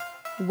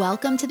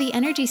Welcome to the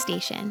Energy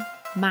Station.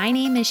 My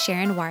name is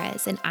Sharon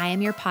Juarez, and I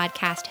am your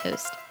podcast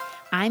host.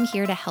 I'm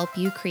here to help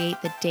you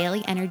create the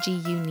daily energy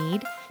you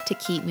need to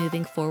keep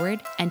moving forward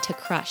and to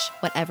crush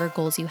whatever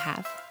goals you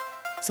have.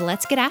 So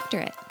let's get after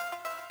it.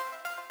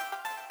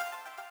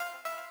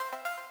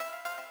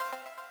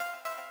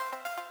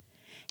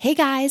 Hey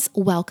guys,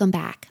 welcome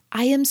back.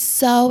 I am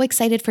so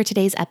excited for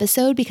today's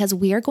episode because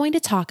we are going to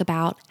talk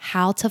about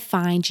how to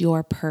find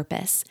your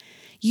purpose.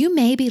 You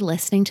may be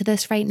listening to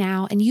this right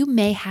now and you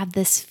may have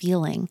this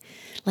feeling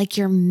like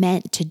you're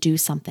meant to do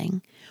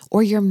something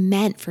or you're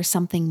meant for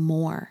something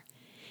more.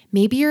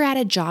 Maybe you're at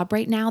a job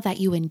right now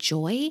that you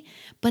enjoy,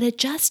 but it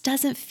just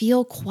doesn't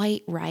feel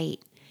quite right.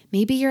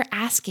 Maybe you're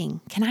asking,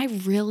 can I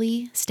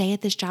really stay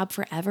at this job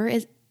forever?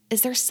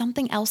 Is there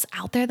something else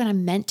out there that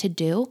I'm meant to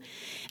do?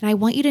 And I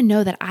want you to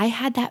know that I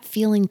had that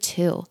feeling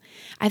too.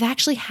 I've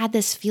actually had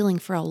this feeling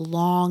for a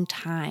long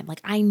time.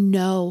 Like I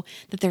know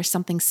that there's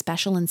something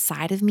special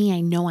inside of me.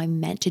 I know I'm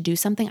meant to do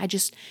something. I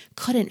just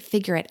couldn't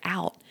figure it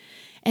out.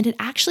 And it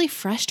actually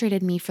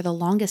frustrated me for the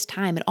longest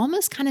time. It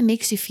almost kind of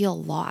makes you feel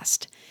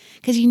lost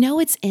because you know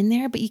it's in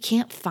there, but you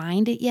can't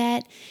find it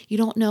yet. You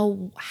don't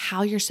know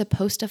how you're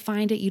supposed to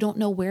find it. You don't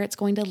know where it's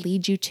going to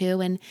lead you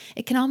to. And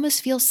it can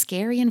almost feel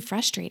scary and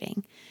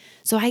frustrating.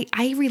 So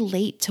I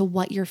relate to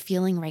what you're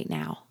feeling right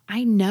now.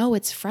 I know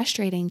it's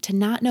frustrating to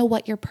not know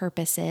what your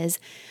purpose is,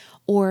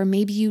 or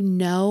maybe you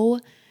know,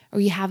 or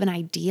you have an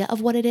idea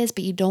of what it is,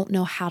 but you don't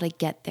know how to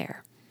get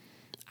there.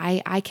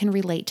 I can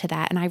relate to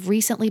that. And I've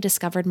recently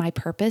discovered my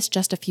purpose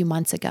just a few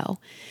months ago.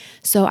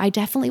 So I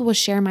definitely will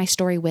share my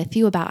story with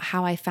you about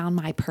how I found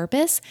my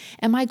purpose.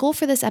 And my goal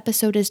for this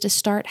episode is to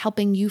start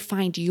helping you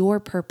find your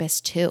purpose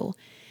too.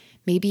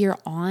 Maybe you're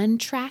on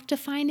track to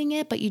finding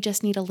it, but you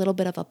just need a little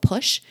bit of a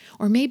push,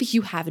 or maybe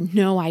you have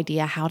no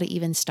idea how to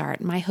even start.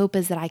 My hope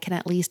is that I can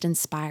at least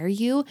inspire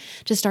you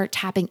to start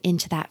tapping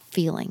into that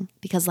feeling,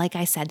 because like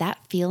I said, that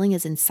feeling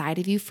is inside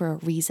of you for a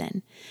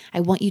reason. I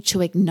want you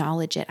to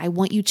acknowledge it. I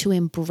want you to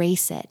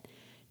embrace it.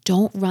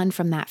 Don't run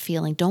from that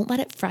feeling. Don't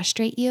let it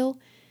frustrate you.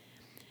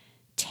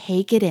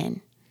 Take it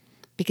in.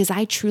 Because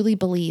I truly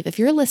believe if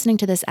you're listening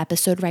to this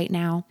episode right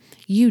now,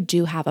 you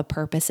do have a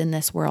purpose in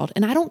this world.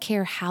 And I don't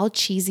care how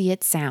cheesy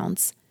it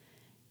sounds.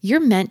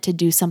 You're meant to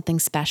do something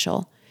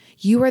special.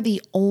 You are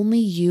the only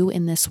you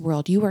in this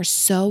world. You are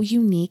so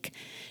unique.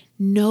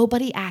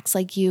 Nobody acts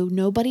like you.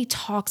 Nobody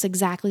talks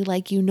exactly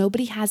like you.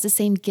 Nobody has the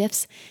same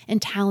gifts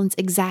and talents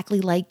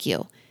exactly like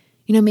you.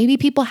 You know, maybe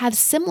people have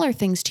similar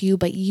things to you,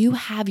 but you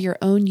have your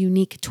own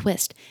unique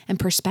twist and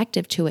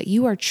perspective to it.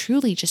 You are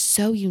truly just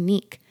so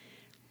unique.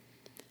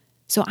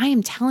 So I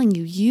am telling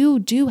you, you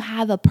do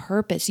have a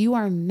purpose. You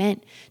are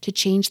meant to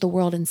change the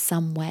world in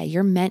some way.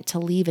 You're meant to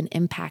leave an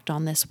impact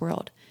on this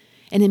world.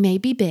 And it may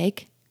be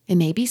big, it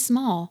may be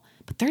small,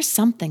 but there's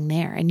something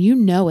there and you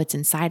know it's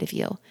inside of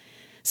you.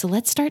 So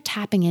let's start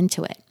tapping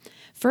into it.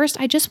 First,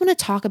 I just want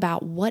to talk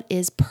about what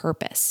is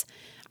purpose.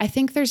 I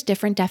think there's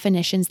different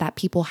definitions that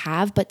people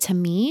have, but to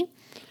me,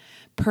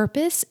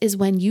 purpose is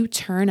when you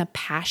turn a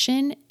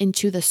passion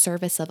into the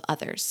service of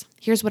others.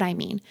 Here's what I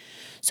mean.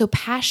 So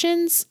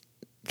passions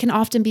can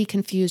often be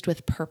confused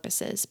with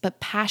purposes,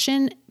 but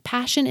passion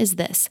is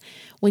this: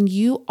 when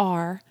you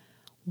are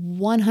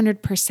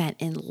 100%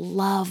 in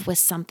love with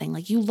something,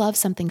 like you love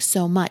something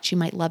so much, you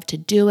might love to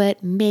do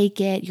it, make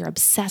it, you're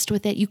obsessed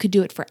with it. You could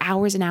do it for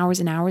hours and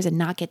hours and hours and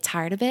not get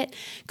tired of it,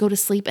 go to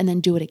sleep and then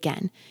do it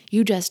again.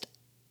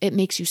 It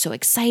makes you so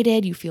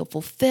excited, you feel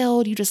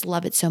fulfilled, you just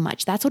love it so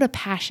much. That's what a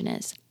passion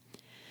is.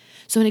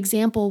 So an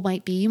example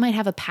might be you might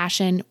have a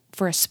passion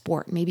for a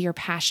sport. Maybe you're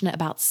passionate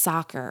about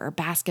soccer or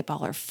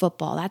basketball or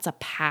football. That's a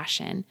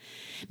passion.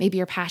 Maybe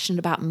you're passionate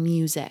about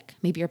music.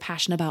 Maybe you're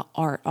passionate about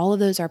art. All of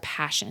those are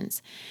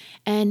passions.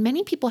 And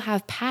many people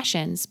have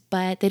passions,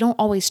 but they don't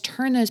always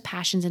turn those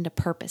passions into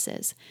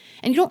purposes.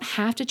 And you don't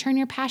have to turn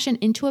your passion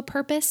into a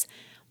purpose,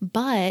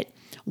 but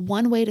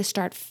one way to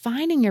start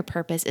finding your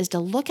purpose is to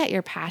look at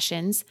your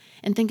passions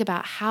and think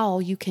about how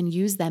you can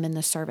use them in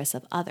the service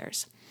of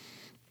others.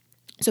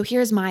 So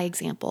here's my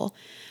example.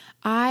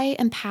 I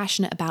am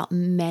passionate about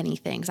many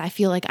things. I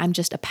feel like I'm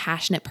just a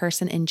passionate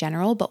person in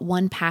general, but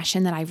one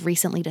passion that I've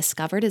recently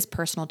discovered is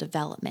personal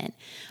development.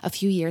 A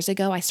few years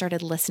ago, I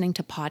started listening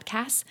to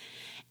podcasts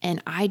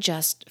and I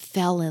just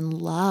fell in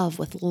love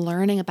with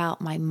learning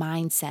about my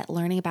mindset,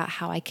 learning about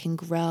how I can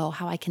grow,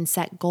 how I can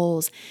set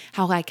goals,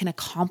 how I can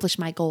accomplish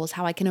my goals,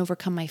 how I can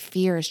overcome my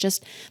fears,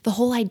 just the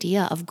whole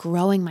idea of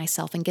growing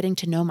myself and getting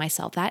to know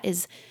myself. That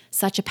is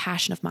such a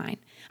passion of mine.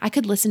 I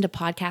could listen to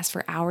podcasts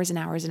for hours and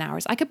hours and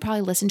hours. I could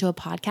probably listen to a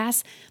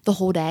podcast the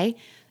whole day,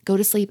 go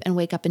to sleep and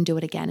wake up and do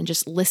it again and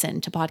just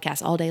listen to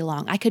podcasts all day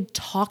long. I could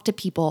talk to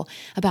people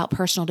about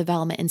personal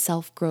development and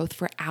self-growth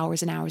for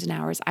hours and hours and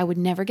hours. I would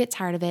never get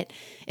tired of it.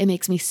 It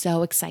makes me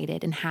so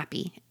excited and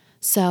happy.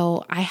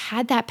 So I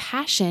had that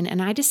passion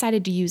and I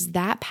decided to use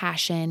that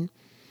passion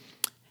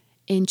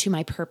into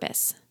my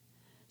purpose.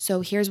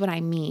 So here's what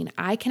I mean.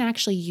 I can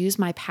actually use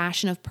my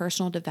passion of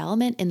personal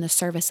development in the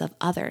service of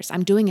others.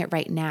 I'm doing it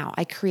right now.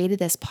 I created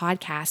this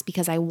podcast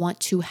because I want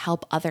to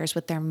help others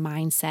with their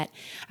mindset.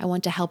 I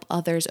want to help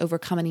others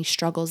overcome any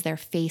struggles they're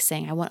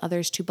facing. I want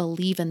others to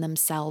believe in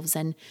themselves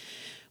and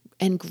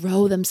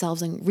grow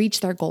themselves and reach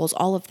their goals,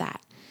 all of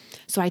that.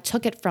 So I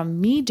took it from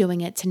me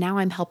doing it to now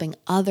I'm helping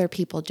other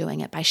people doing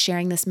it by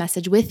sharing this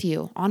message with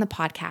you on a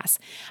podcast.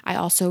 I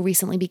also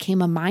recently became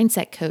a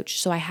mindset coach.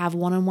 So I have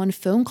one-on-one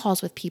phone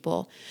calls with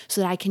people so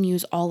that I can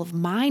use all of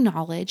my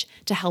knowledge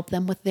to help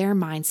them with their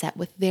mindset,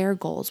 with their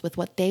goals, with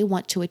what they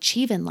want to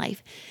achieve in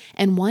life.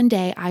 And one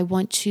day I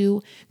want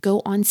to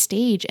go on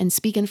stage and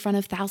speak in front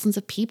of thousands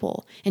of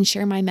people and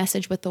share my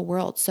message with the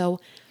world. So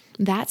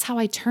that's how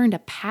I turned a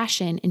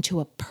passion into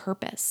a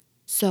purpose.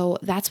 So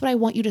that's what I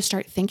want you to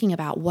start thinking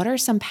about. What are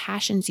some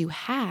passions you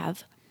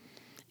have,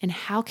 and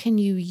how can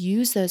you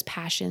use those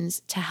passions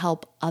to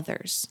help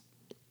others?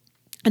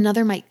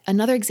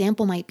 Another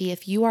example might be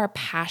if you are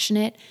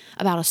passionate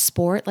about a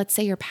sport. Let's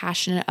say you're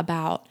passionate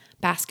about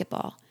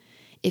basketball.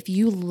 If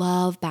you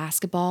love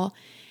basketball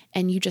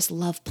and you just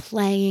love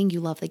playing, you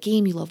love the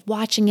game, you love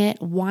watching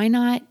it, why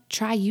not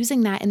try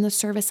using that in the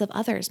service of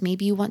others?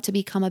 Maybe you want to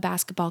become a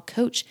basketball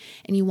coach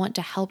and you want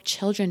to help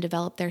children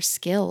develop their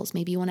skills.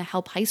 Maybe you want to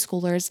help high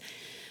schoolers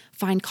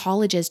find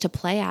colleges to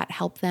play at,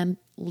 help them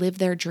live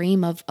their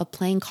dream of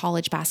playing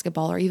college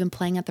basketball or even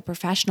playing at the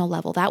professional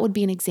level. That would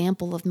be an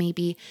example of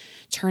maybe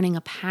turning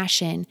a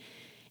passion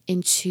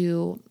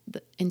into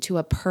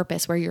a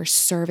purpose where you're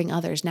serving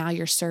others. Now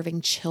you're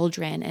serving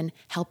children and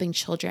helping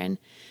children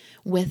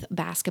with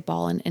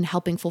basketball and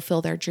helping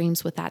fulfill their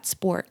dreams with that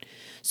sport.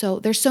 So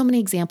there's so many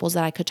examples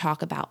that I could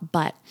talk about,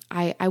 but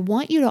I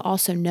want you to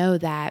also know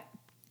that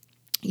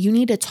you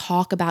need to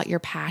talk about your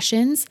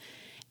passions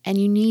and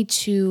you need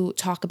to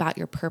talk about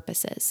your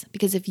purposes.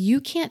 Because if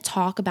you can't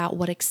talk about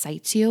what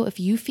excites you, if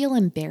you feel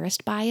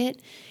embarrassed by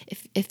it,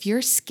 if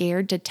you're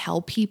scared to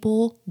tell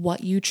people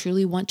what you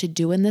truly want to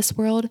do in this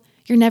world,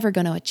 you're never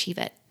going to achieve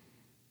it.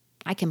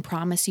 I can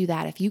promise you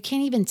that. If you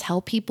can't even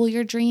tell people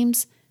your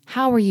dreams,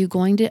 how are you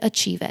going to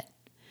achieve it?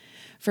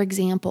 For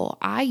example,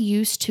 I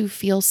used to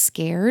feel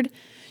scared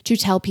to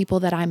tell people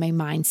that I'm a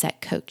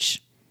mindset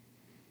coach.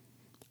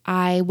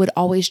 I would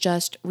always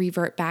just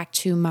revert back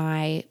to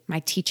my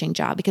teaching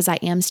job because I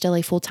am still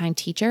a full-time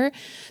teacher.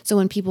 So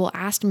when people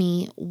asked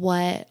me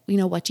what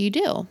do you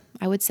do?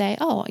 I would say,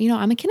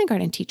 I'm a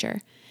kindergarten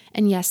teacher.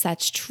 And yes,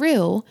 that's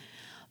true,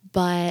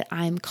 but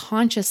I'm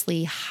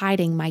consciously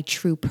hiding my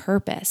true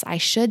purpose. I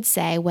should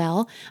say,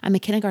 well, I'm a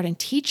kindergarten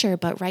teacher,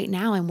 but right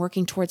now I'm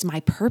working towards my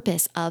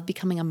purpose of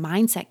becoming a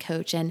mindset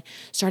coach and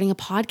starting a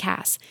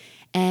podcast.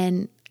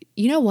 And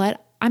you know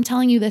what? I'm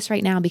telling you this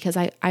right now because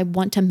I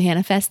want to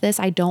manifest this.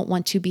 I don't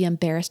want to be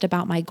embarrassed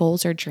about my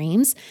goals or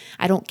dreams.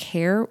 I don't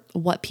care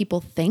what people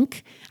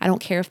think. I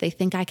don't care if they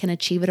think I can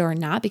achieve it or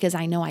not because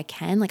I know I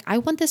can. Like, I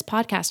want this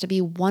podcast to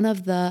be one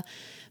of the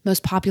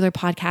most popular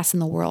podcasts in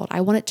the world. I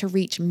want it to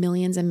reach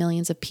millions and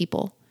millions of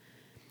people.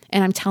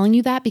 And I'm telling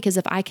you that because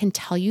if I can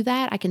tell you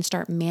that, I can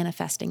start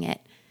manifesting it.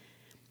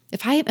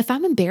 If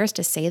I'm embarrassed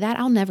to say that,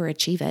 I'll never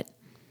achieve it.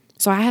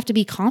 So I have to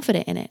be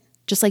confident in it.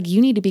 Just like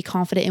you need to be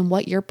confident in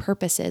what your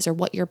purpose is or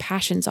what your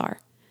passions are.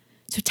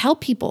 So tell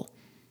people,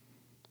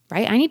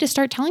 right? I need to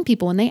start telling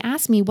people when they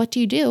ask me, what do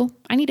you do?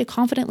 I need to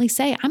confidently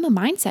say, I'm a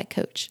mindset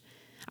coach.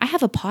 I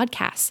have a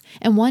podcast.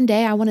 And one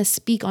day I want to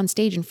speak on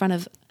stage in front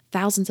of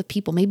thousands of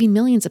people, maybe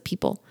millions of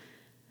people,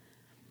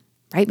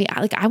 right?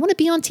 I want to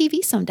be on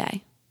TV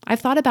someday. I've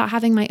thought about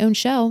having my own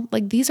show.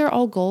 Like, these are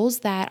all goals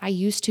that I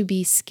used to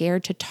be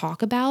scared to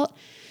talk about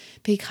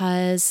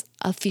because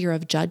of fear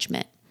of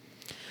judgment.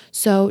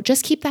 So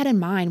just keep that in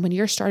mind when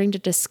you're starting to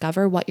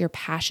discover what your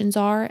passions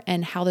are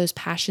and how those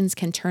passions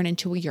can turn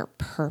into your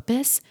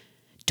purpose.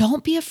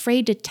 Don't be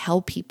afraid to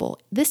tell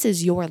people this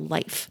is your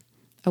life,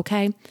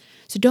 okay?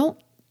 So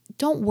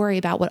don't worry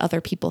about what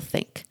other people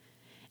think.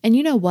 And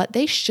you know what?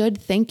 They should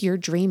think your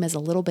dream is a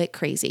little bit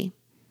crazy.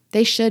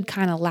 They should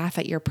kind of laugh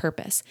at your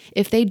purpose.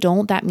 If they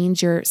don't, that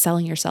means you're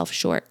selling yourself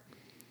short.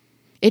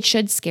 It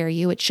should scare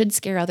you. It should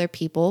scare other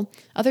people.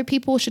 Other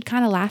people should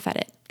kind of laugh at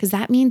it because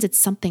that means it's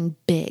something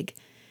big.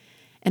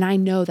 And I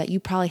know that you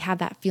probably have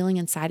that feeling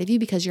inside of you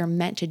because you're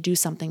meant to do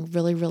something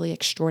really, really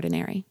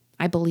extraordinary.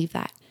 I believe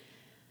that.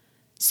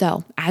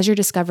 So as you're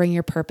discovering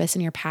your purpose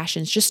and your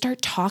passions, just start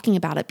talking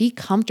about it. Be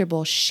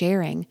comfortable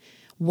sharing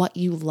what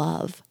you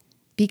love.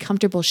 Be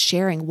comfortable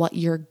sharing what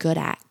you're good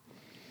at.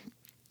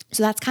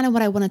 So that's kind of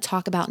what I want to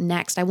talk about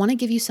next. I want to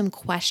give you some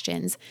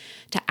questions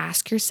to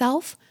ask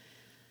yourself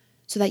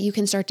so that you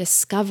can start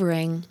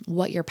discovering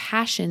what your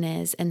passion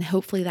is. And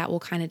hopefully that will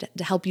kind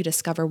of help you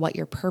discover what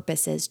your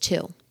purpose is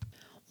too.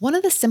 One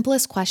of the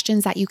simplest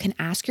questions that you can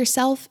ask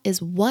yourself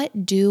is,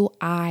 what do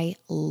I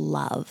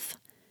love?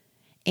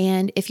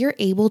 And if you're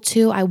able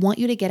to, I want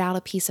you to get out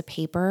a piece of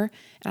paper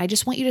and I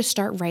just want you to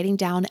start writing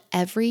down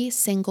every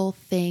single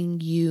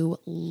thing you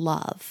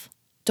love.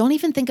 Don't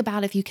even think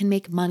about if you can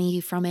make money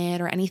from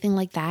it or anything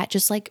like that.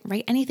 Just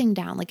write anything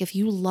down. Like if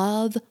you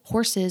love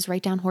horses,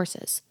 write down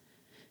horses.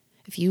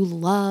 If you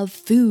love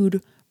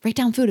food, Write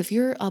down food. If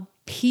you're a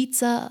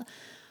pizza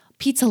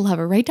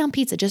lover, write down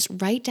pizza. Just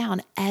write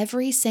down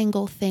every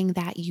single thing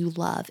that you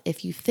love.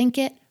 If you think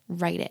it,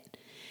 write it.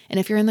 And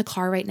if you're in the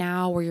car right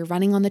now or you're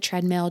running on the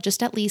treadmill,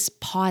 just at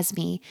least pause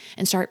me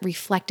and start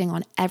reflecting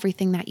on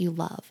everything that you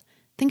love.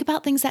 Think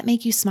about things that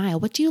make you smile.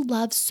 What do you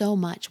love so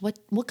much?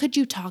 What could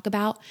you talk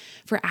about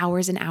for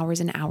hours and hours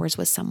and hours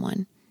with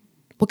someone?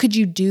 What could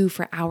you do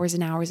for hours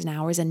and hours and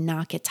hours and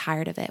not get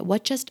tired of it?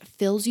 What just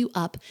fills you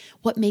up?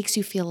 What makes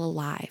you feel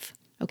alive?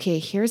 Okay,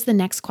 here's the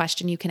next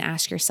question you can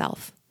ask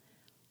yourself.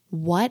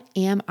 What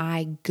am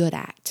I good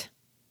at?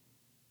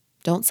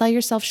 Don't sell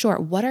yourself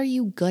short. What are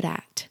you good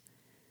at?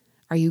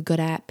 Are you good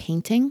at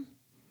painting?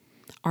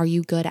 Are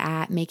you good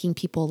at making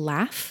people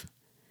laugh?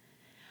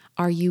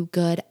 Are you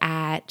good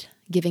at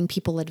giving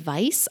people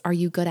advice? Are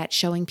you good at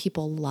showing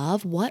people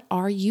love? What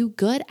are you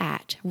good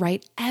at?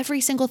 Write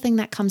every single thing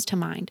that comes to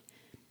mind.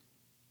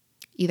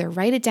 Either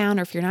write it down,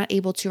 or if you're not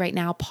able to right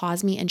now,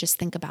 pause me and just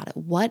think about it.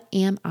 What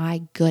am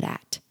I good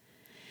at?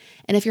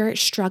 And if you're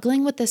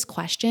struggling with this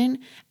question,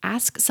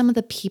 ask some of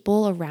the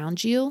people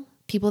around you,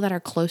 people that are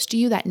close to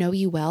you that know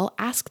you well,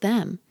 ask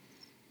them.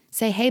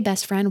 Say, hey,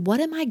 best friend, what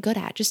am I good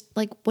at? Just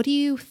like, what do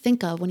you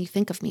think of when you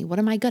think of me? What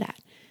am I good at?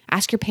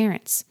 Ask your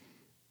parents.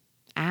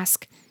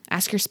 Ask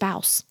your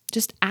spouse.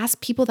 Just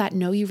ask people that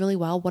know you really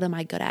well, what am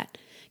I good at?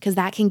 Because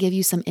that can give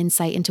you some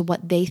insight into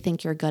what they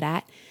think you're good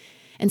at.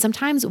 And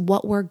sometimes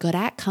what we're good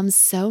at comes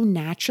so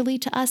naturally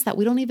to us that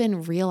we don't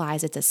even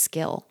realize it's a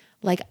skill.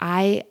 Like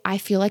I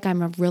feel like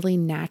I'm a really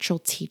natural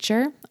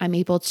teacher. I'm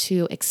able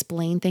to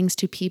explain things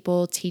to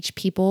people, teach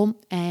people,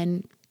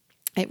 and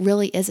it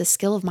really is a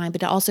skill of mine,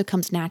 but it also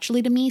comes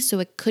naturally to me, so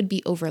it could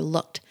be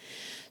overlooked.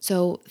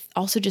 So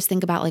also just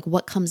think about like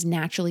what comes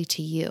naturally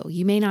to you.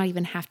 You may not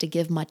even have to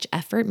give much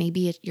effort.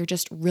 Maybe you're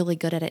just really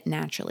good at it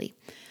naturally.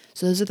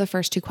 So those are the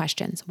first two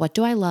questions. What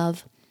do I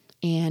love?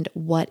 And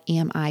what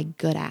am I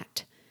good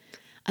at?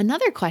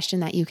 Another question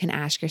that you can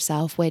ask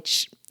yourself,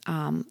 which,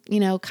 kind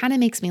of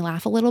makes me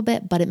laugh a little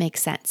bit, but it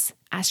makes sense.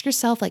 Ask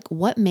yourself, like,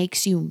 what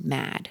makes you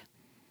mad?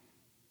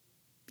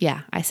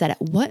 Yeah, I said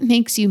it. What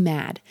makes you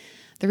mad?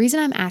 The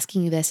reason I'm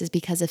asking you this is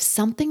because if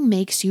something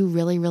makes you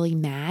really, really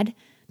mad,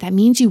 that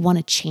means you want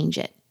to change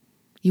it.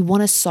 You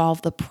want to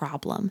solve the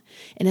problem.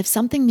 And if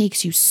something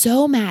makes you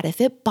so mad, if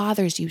it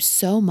bothers you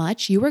so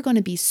much, you are going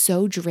to be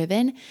so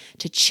driven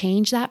to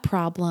change that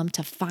problem,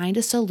 to find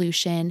a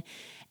solution,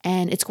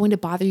 and it's going to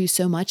bother you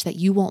so much that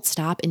you won't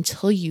stop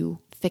until you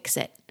fix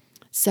it.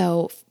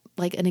 So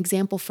like an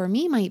example for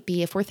me might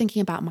be if we're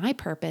thinking about my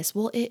purpose,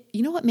 well,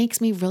 you know what makes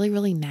me really,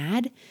 really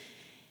mad?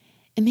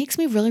 It makes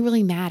me really,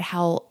 really mad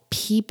how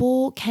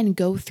people can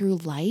go through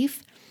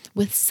life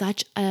with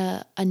such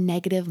a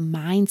negative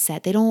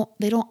mindset. They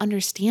don't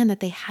understand that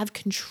they have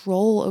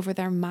control over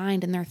their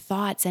mind and their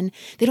thoughts, and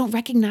they don't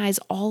recognize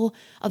all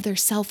of their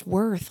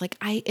self-worth.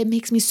 It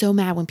makes me so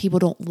mad when people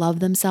don't love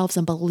themselves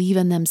and believe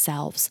in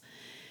themselves,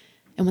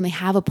 and when they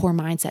have a poor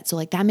mindset.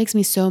 So that makes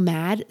me so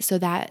mad. So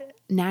that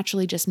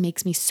naturally just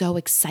makes me so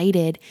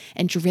excited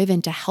and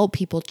driven to help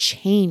people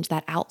change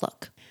that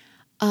outlook.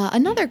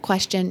 Another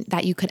question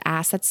that you could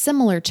ask that's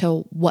similar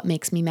to what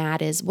makes me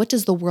mad is, what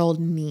does the world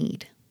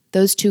need?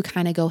 Those two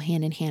kind of go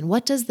hand in hand.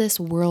 What does this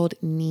world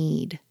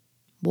need?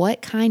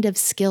 What kind of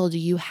skill do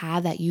you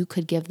have that you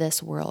could give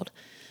this world?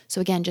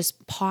 So again,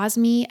 just pause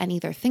me and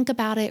either think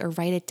about it or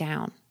write it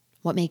down.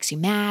 What makes you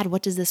mad?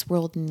 What does this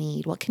world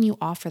need? What can you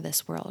offer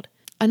this world?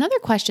 Another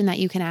question that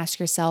you can ask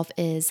yourself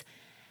is,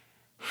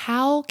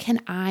 how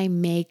can I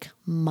make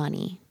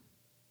money?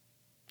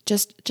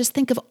 Just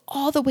think of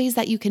all the ways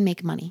that you can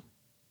make money.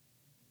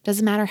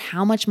 Doesn't matter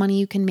how much money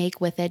you can make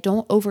with it.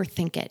 Don't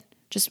overthink it.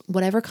 Just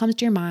whatever comes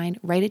to your mind,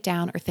 write it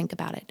down or think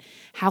about it.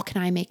 How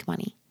can I make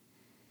money?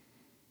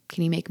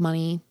 Can you make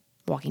money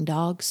walking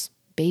dogs,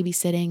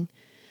 babysitting,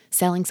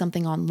 selling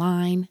something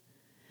online,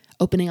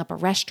 opening up a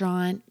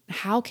restaurant?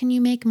 How can you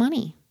make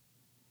money?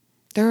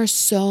 There are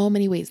so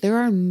many ways. There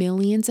are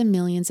millions and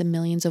millions and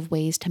millions of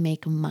ways to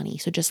make money.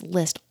 So just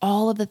list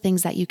all of the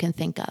things that you can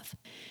think of.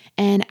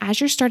 And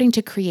as you're starting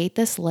to create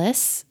these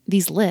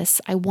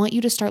lists, I want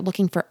you to start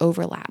looking for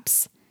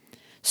overlaps.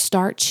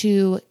 Start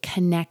to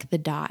connect the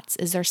dots.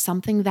 Is there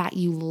something that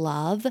you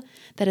love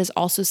that is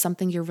also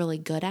something you're really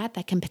good at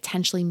that can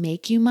potentially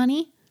make you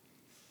money?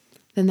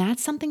 Then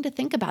that's something to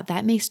think about.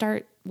 That may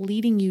start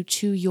leading you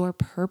to your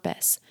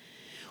purpose.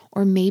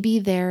 Or maybe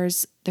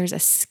there's a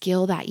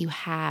skill that you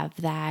have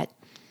that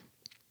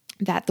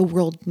the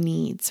world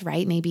needs,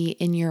 right? Maybe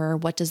in your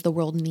what does the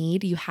world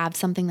need, you have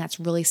something that's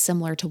really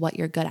similar to what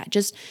you're good at.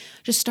 Just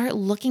start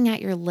looking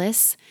at your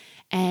lists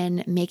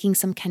and making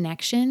some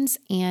connections,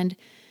 and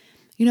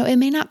it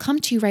may not come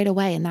to you right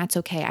away, and that's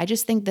okay. I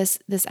just think this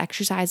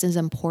exercise is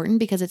important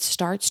because it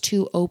starts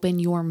to open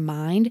your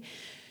mind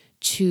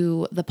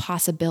to the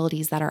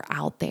possibilities that are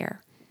out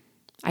there.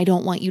 I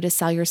don't want you to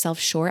sell yourself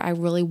short. I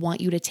really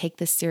want you to take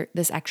this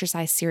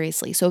exercise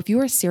seriously. So if you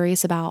are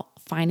serious about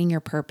finding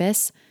your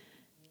purpose,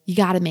 you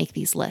got to make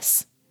these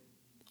lists.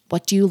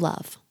 What do you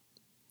love?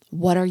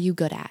 What are you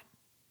good at?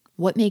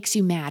 What makes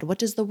you mad? What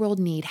does the world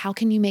need? How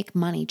can you make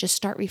money? Just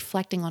start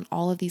reflecting on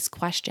all of these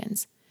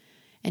questions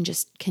and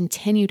just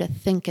continue to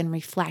think and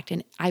reflect.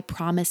 And I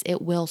promise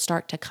it will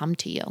start to come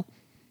to you.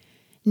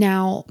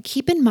 Now,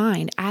 keep in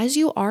mind, as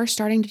you are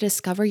starting to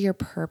discover your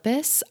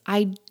purpose,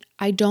 I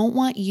don't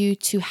want you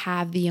to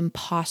have the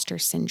imposter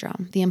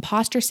syndrome. The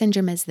imposter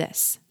syndrome is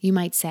this. You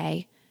might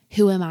say,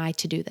 who am I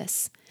to do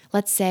this?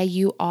 Let's say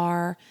you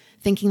are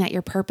thinking that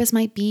your purpose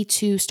might be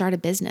to start a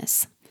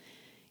business.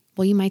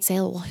 Well, you might say,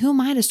 well, who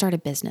am I to start a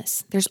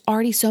business? There's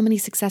already so many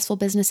successful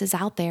businesses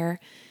out there.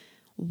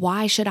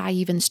 Why should I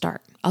even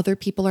start? Other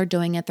people are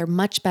doing it. They're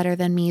much better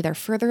than me. They're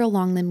further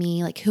along than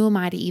me. Like, who am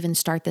I to even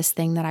start this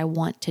thing that I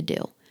want to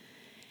do?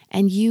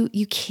 And you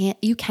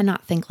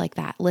cannot think like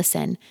that.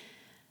 Listen,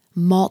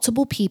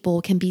 multiple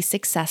people can be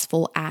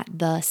successful at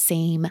the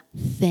same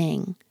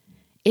thing.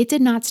 It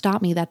did not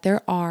stop me that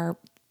there are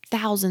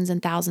thousands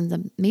and thousands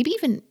of, maybe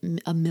even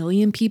 1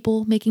 million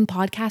people making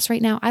podcasts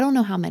right now. I don't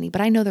know how many,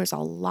 but I know there's a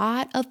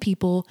lot of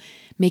people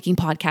making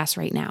podcasts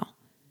right now.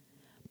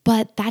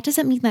 But that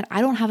doesn't mean that I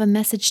don't have a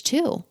message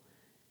too.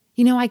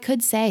 I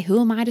could say, who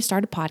am I to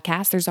start a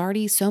podcast? There's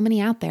already so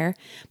many out there,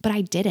 but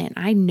I didn't.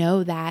 I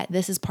know that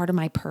this is part of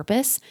my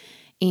purpose.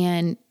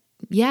 And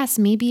yes,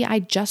 maybe I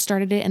just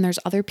started it and there's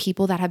other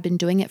people that have been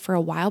doing it for a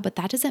while, but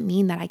that doesn't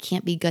mean that I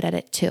can't be good at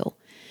it too.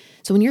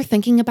 So when you're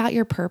thinking about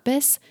your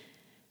purpose,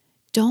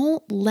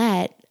 don't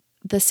let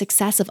the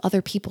success of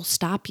other people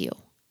stop you.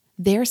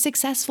 They're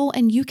successful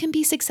and you can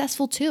be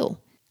successful too.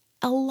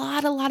 A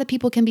lot of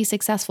people can be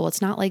successful.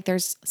 It's not like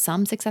there's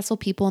some successful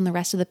people and the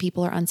rest of the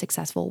people are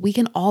unsuccessful. We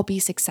can all be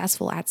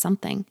successful at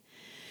something.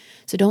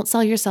 So don't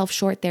sell yourself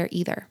short there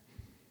either.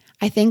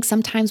 I think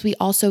sometimes we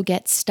also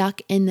get stuck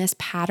in this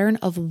pattern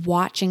of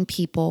watching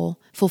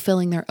people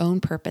fulfilling their own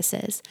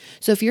purposes.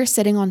 So if you're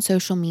sitting on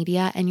social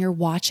media and you're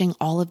watching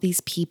all of these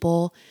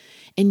people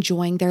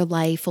enjoying their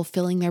life,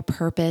 fulfilling their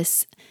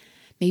purpose,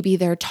 maybe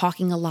they're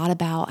talking a lot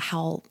about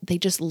how they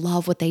just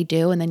love what they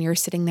do. And then you're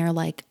sitting there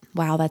like,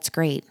 wow, that's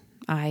great.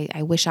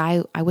 I wish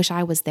I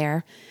was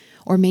there.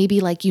 Or maybe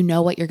like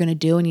what you're going to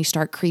do and you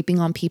start creeping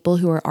on people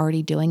who are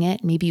already doing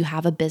it. Maybe you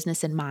have a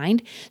business in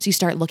mind. So you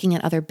start looking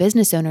at other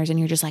business owners and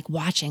you're just like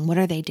watching, what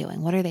are they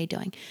doing? What are they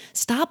doing?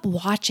 Stop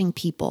watching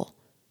people.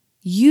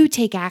 You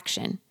take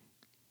action.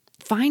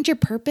 Find your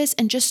purpose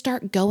and just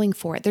start going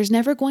for it. There's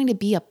never going to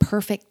be a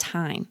perfect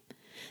time.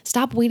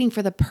 Stop waiting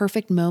for the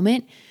perfect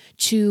moment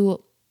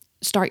to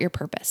start your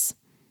purpose.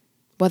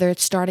 Whether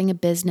it's starting a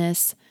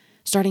business,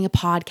 starting a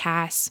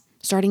podcast,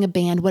 starting a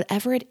band,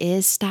 whatever it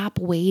is, stop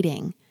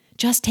waiting.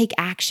 Just take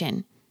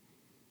action.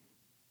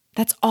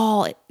 That's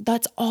all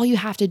you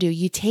have to do.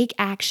 You take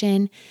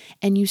action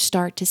and you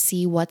start to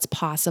see what's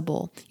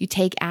possible. You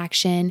take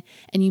action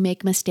and you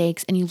make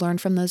mistakes and you learn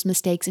from those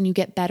mistakes and you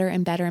get better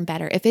and better and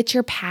better. If it's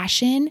your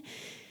passion,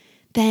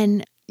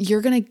 then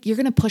you're going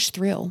to push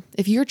through.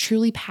 If you're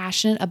truly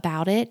passionate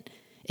about it,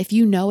 if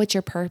you know it's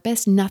your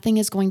purpose, nothing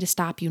is going to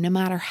stop you. No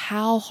matter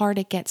how hard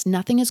it gets,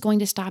 nothing is going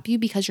to stop you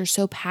because you're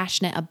so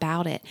passionate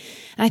about it.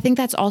 And I think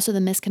that's also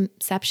the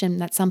misconception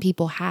that some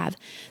people have.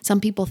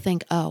 Some people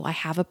think, oh, I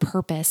have a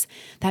purpose.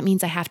 That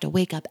means I have to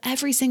wake up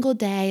every single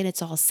day and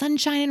it's all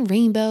sunshine and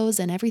rainbows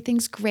and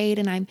everything's great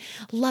and I'm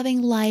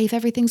loving life.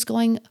 Everything's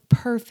going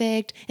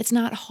perfect. It's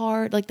not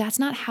hard. Like that's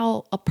not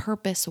how a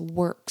purpose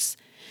works.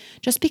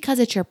 Just because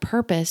it's your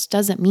purpose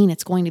doesn't mean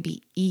it's going to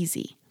be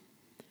easy.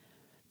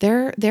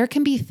 There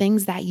can be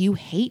things that you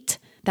hate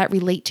that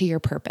relate to your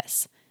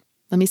purpose.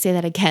 Let me say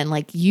that again.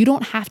 Like you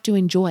don't have to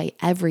enjoy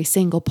every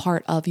single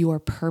part of your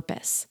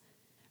purpose,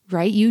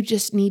 right? You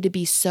just need to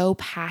be so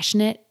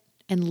passionate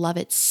and love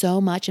it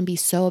so much and be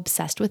so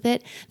obsessed with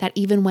it that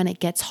even when it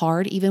gets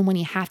hard, even when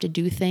you have to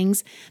do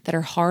things that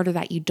are hard or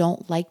that you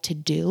don't like to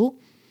do,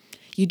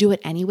 you do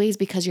it anyways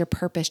because your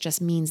purpose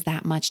just means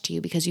that much to you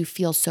because you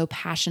feel so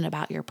passionate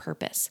about your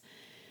purpose.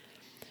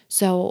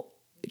 So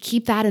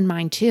keep that in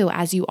mind too,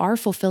 as you are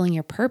fulfilling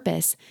your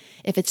purpose.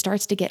 If it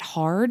starts to get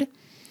hard,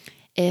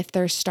 if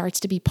there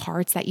starts to be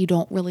parts that you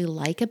don't really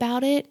like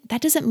about it,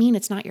 that doesn't mean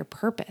it's not your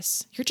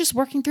purpose. You're just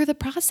working through the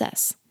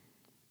process.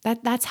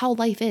 That's how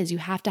life is. You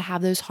have to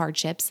have those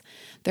hardships.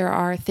 There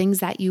are things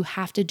that you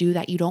have to do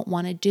that you don't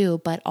want to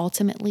do, but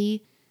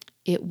ultimately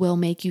it will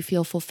make you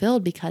feel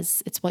fulfilled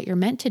because it's what you're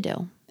meant to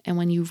do. And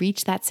when you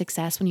reach that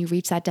success, when you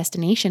reach that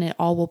destination, it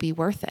all will be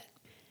worth it.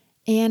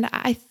 And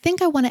I think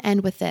I want to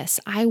end with this.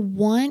 I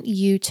want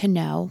you to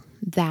know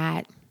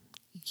that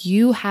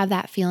you have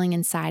that feeling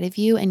inside of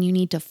you and you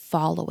need to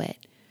follow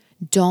it.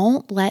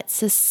 Don't let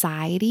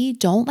society,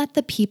 don't let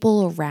the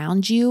people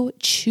around you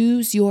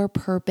choose your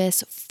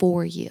purpose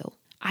for you.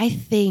 I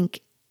think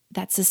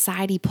that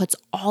society puts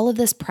all of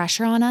this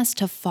pressure on us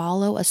to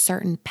follow a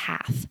certain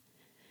path.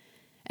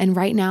 And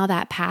right now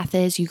that path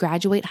is you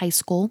graduate high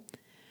school,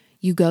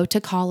 you go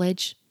to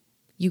college,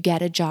 you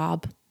get a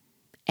job,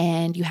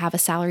 and you have a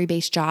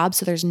salary-based job,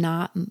 so there's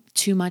not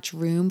too much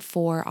room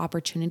for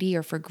opportunity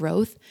or for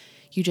growth.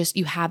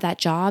 You have that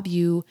job,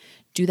 you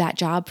do that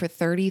job for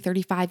 30,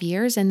 35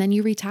 years, and then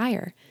you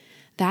retire.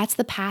 That's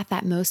the path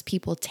that most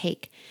people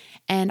take.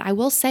 And I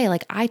will say,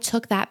 like, I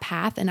took that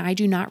path and I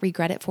do not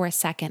regret it for a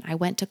second. I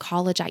went to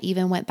college. I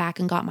even went back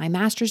and got my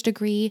master's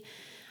degree.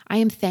 I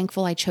am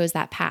thankful I chose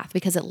that path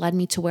because it led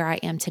me to where I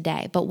am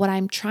today. But what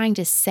I'm trying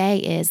to say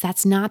is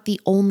that's not the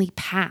only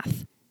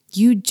path.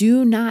 You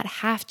do not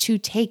have to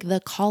take the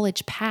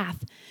college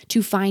path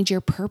to find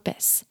your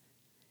purpose.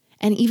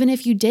 And even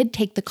if you did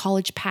take the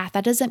college path,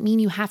 that doesn't mean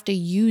you have to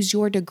use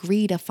your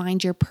degree to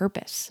find your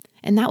purpose.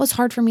 And that was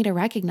hard for me to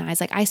recognize.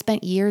 Like, I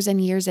spent years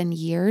and years and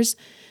years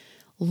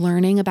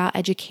learning about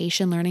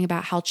education, learning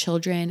about how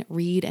children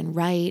read and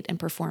write and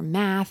perform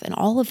math and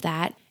all of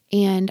that.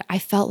 And I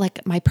felt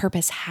like my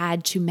purpose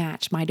had to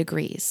match my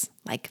degrees.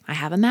 Like, I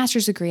have a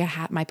master's degree,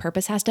 my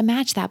purpose has to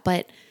match that,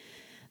 but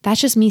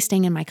that's just me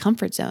staying in my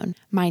comfort zone.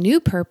 My new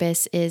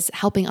purpose is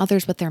helping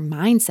others with their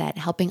mindset,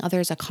 helping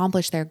others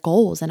accomplish their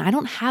goals. And I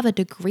don't have a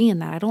degree in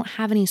that. I don't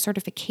have any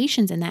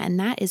certifications in that, and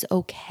that is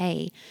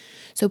okay.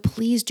 So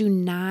please do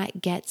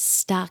not get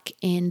stuck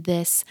in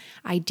this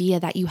idea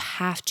that you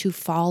have to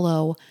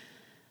follow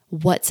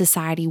what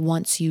society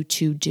wants you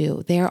to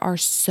do. There are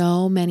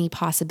so many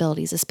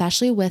possibilities,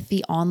 especially with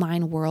the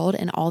online world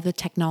and all the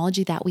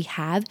technology that we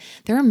have.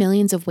 There are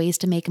millions of ways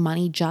to make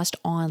money just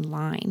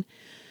online.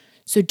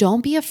 So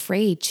don't be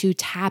afraid to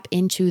tap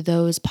into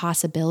those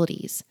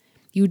possibilities.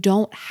 You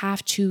don't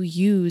have to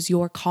use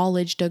your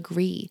college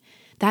degree.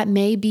 That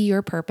may be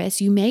your purpose.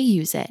 You may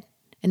use it.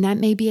 And that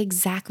may be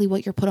exactly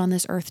what you're put on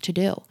this earth to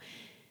do.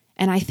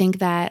 And I think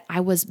that I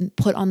was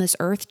put on this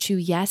earth to,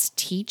 yes,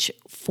 teach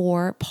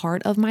for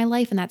part of my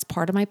life, and that's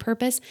part of my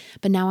purpose,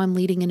 but now I'm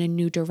leading in a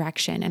new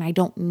direction, and I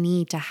don't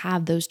need to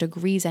have those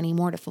degrees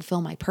anymore to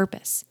fulfill my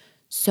purpose.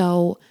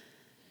 So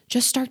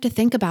just start to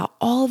think about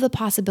all of the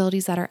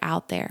possibilities that are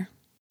out there.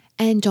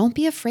 And don't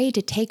be afraid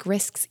to take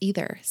risks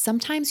either.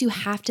 Sometimes you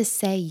have to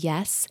say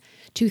yes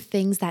to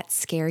things that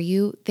scare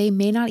you. They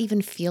may not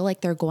even feel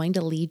like they're going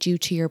to lead you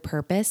to your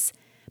purpose,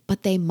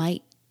 but they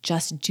might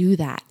just do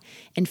that.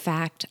 In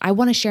fact, I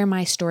want to share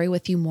my story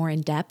with you more in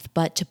depth,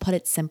 but to put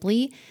it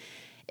simply,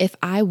 if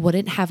I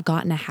wouldn't have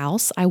gotten a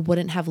house, I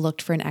wouldn't have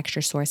looked for an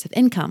extra source of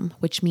income,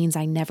 which means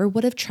I never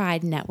would have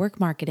tried network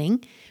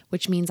marketing,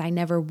 which means I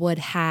never would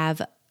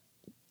have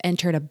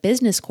entered a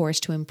business course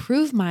to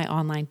improve my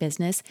online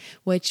business,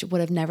 which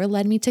would have never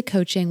led me to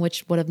coaching,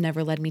 which would have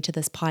never led me to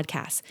this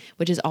podcast,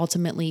 which is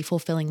ultimately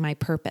fulfilling my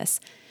purpose.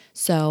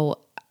 So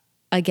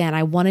again,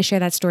 I want to share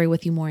that story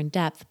with you more in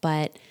depth,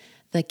 but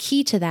the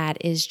key to that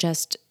is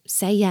just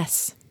say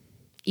yes.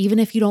 Even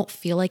if you don't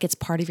feel like it's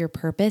part of your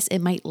purpose, it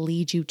might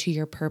lead you to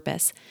your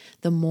purpose.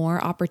 The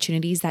more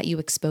opportunities that you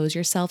expose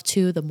yourself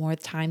to, the more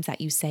times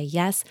that you say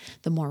yes,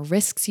 the more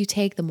risks you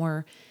take, the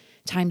more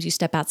times you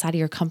step outside of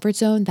your comfort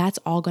zone, that's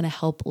all going to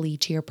help lead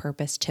to your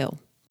purpose too.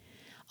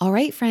 All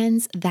right,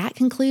 friends, that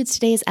concludes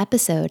today's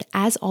episode.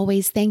 As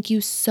always, thank you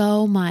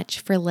so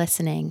much for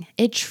listening.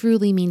 It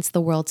truly means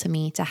the world to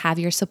me to have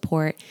your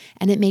support,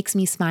 and it makes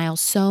me smile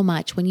so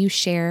much when you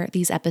share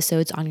these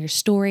episodes on your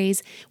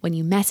stories, when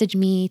you message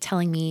me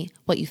telling me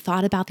what you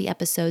thought about the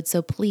episode.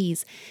 So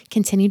please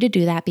continue to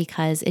do that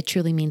because it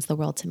truly means the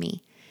world to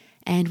me.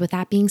 And with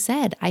that being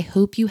said, I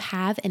hope you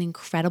have an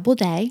incredible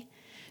day.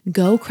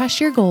 Go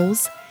crush your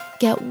goals,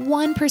 get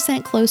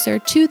 1% closer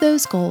to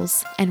those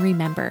goals, and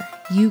remember,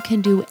 you can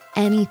do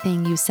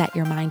anything you set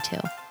your mind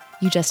to.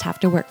 You just have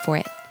to work for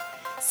it.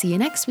 See you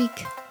next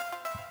week.